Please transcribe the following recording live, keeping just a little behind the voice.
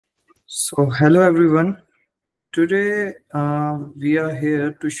So, hello everyone. Today we are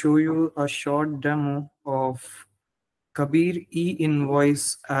here to show you a short demo of Kabeer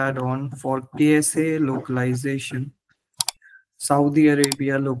E-Invoice add-on for KSA localization, Saudi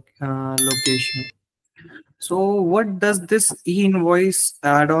Arabia location. So, what does this E-Invoice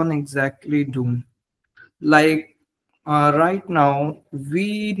add-on exactly do? Like right now,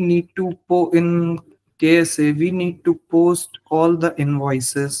 we need to in KSA, we need to post all the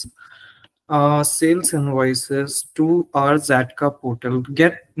invoices, sales invoices to our ZATCA portal.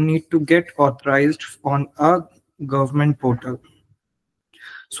 Need to get authorized on a government portal.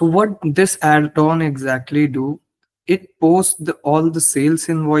 So what this add-on exactly do? It posts all the sales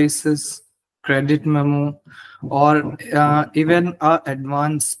invoices, credit memo, or even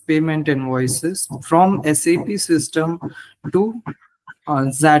advance payment invoices from SAP system to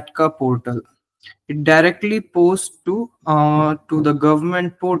ZATCA portal. It directly posts to the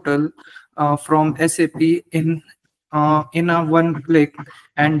government portal from SAP in a one click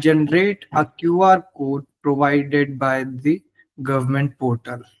and generate a QR code provided by the government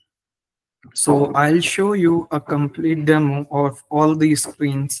portal. So I'll show you a complete demo of all these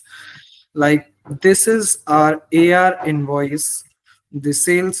screens. Like this is our AR invoice, the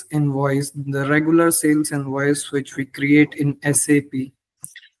sales invoice, the regular sales invoice which we create in SAP.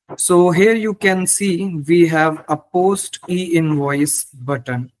 So here you can see we have a post e-invoice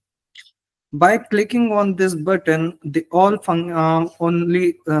button. By clicking on this button,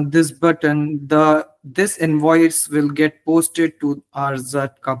 only this button, this invoice will get posted to our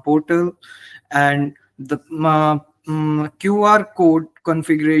ZATCA portal, and the QR code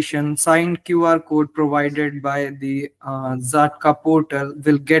configuration, signed QR code provided by the ZATCA portal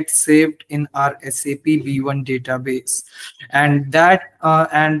will get saved in our SAP B1 database, and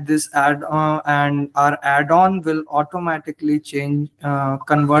this and our add-on will automatically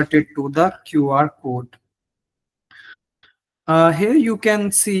convert it to the QR code. Here you can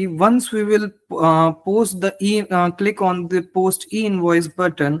see once we will click on the post e-invoice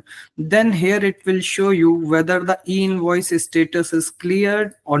button, then here it will show you whether the e-invoice status is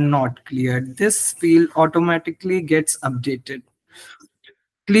cleared or not cleared. This field automatically gets updated.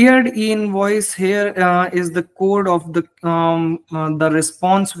 Cleared e-invoice here is the code of the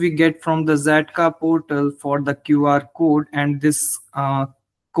response we get from the ZATCA portal for the QR code, and this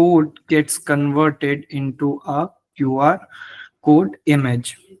code gets converted into a QR code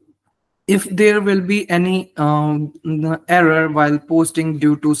image. If there will be any error while posting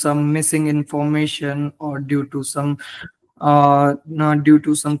due to some missing information or due to some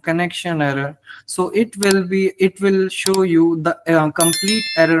connection error, so it will show you the complete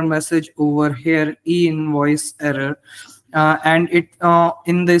error message over here, e-invoice error, and it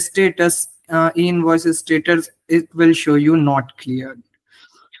in the status, e-invoice status, it will show you not cleared.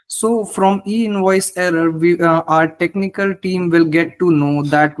 So from e-invoice error, our technical team will get to know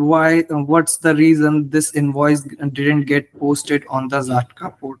that what's the reason this invoice didn't get posted on the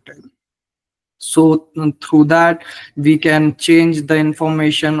ZATCA portal. So through that, we can change the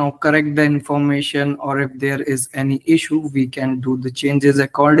information or correct the information, or if there is any issue, we can do the changes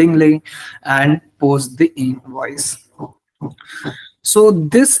accordingly and post the invoice. So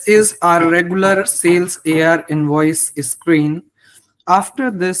this is our regular sales AR invoice screen. After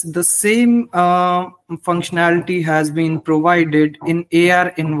this, the same functionality has been provided in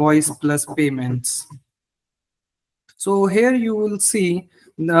AR invoice plus payments. So here you will see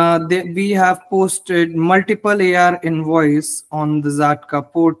we have posted multiple AR invoice on the ZATCA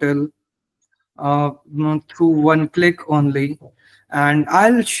portal through one click only, and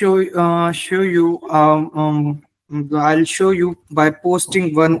I'll show you by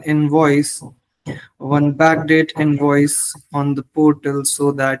posting one invoice, one backdate invoice on the portal,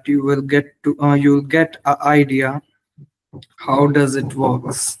 so that you will get an idea how does it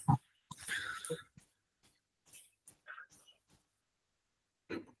works.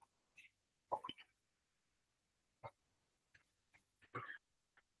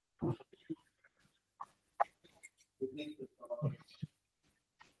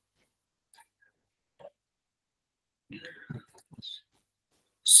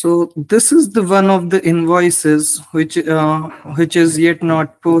 So this is the one of the invoices which is yet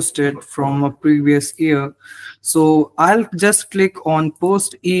not posted from a previous year. So I'll just click on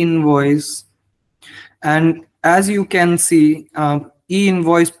post e-invoice, and as you can see,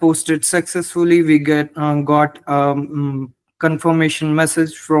 e-invoice posted successfully. We got confirmation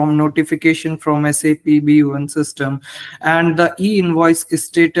message from notification from SAP B1 system, and the e-invoice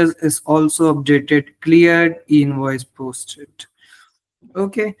status is also updated, cleared, e-invoice posted.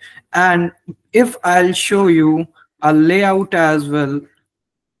 Okay, and if I'll show you a layout as well,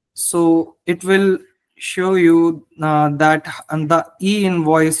 So it will show you that the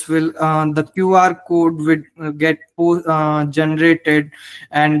e-invoice will the QR code will get generated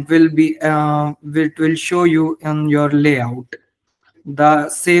and will be it will show you in your layout, the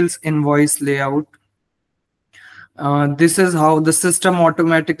sales invoice layout. This is how the system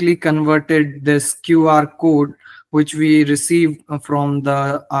automatically converted this QR code, which we received from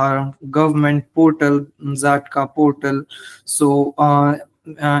the government portal, ZATCA portal. So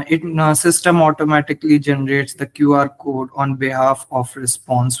system automatically generates the QR code on behalf of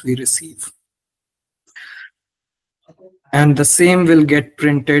response we receive. And the same will get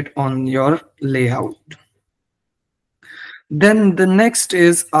printed on your layout. Then the next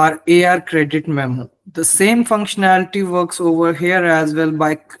is our AR credit memo. The same functionality works over here as well.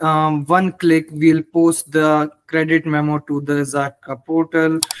 By one click, we'll post the credit memo to the ZATCA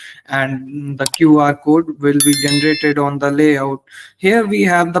portal, and the QR code will be generated on the layout. Here we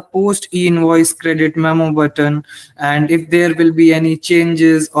have the post e-invoice credit memo button, and if there will be any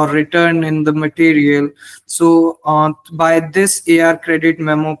changes or return in the material, so by this AR credit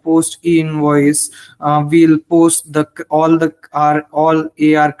memo post e-invoice, we'll post all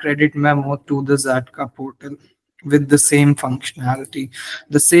AR credit memo to the ZATCA portal with the same functionality.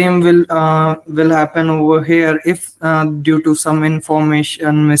 The same will happen over here if due to some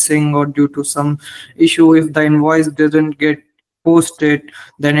information missing or due to some issue, if the invoice didn't get posted,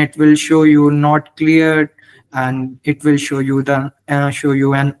 then it will show you not cleared, and it will show you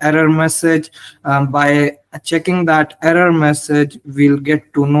an error message. By checking that error message, we'll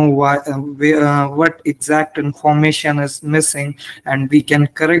get to know what exact information is missing, and we can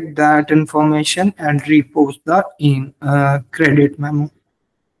correct that information and repost the credit memo.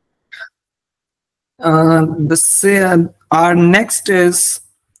 Our next is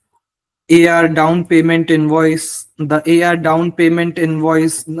AR down payment invoice. The AR down payment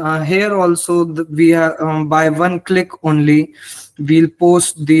invoice, here also we are by one click only, we'll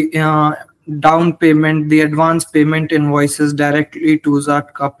post the down payment, the advance payment invoices directly to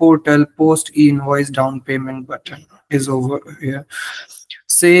ZATCA portal. Post e-invoice down payment button is over here.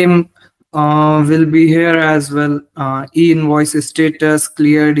 Same will be here as well. E-invoice status,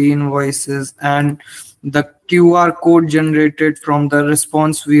 cleared e-invoices, and the QR code generated from the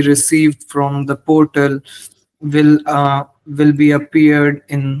response we received from the portal will be appeared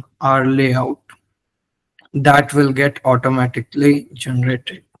in our layout. That will get automatically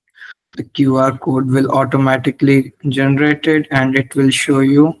generated. The QR code will automatically generated, and it will show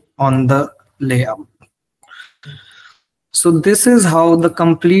you on the layout. So this is how the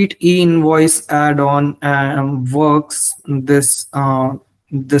complete e-invoice add-on works. This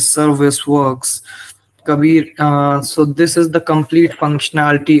service works. Kabeer, so this is the complete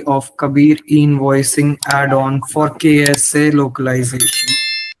functionality of Kabeer E-Invoicing add-on for KSA localization.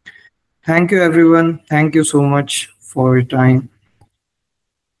 Thank you, everyone. Thank you so much for your time.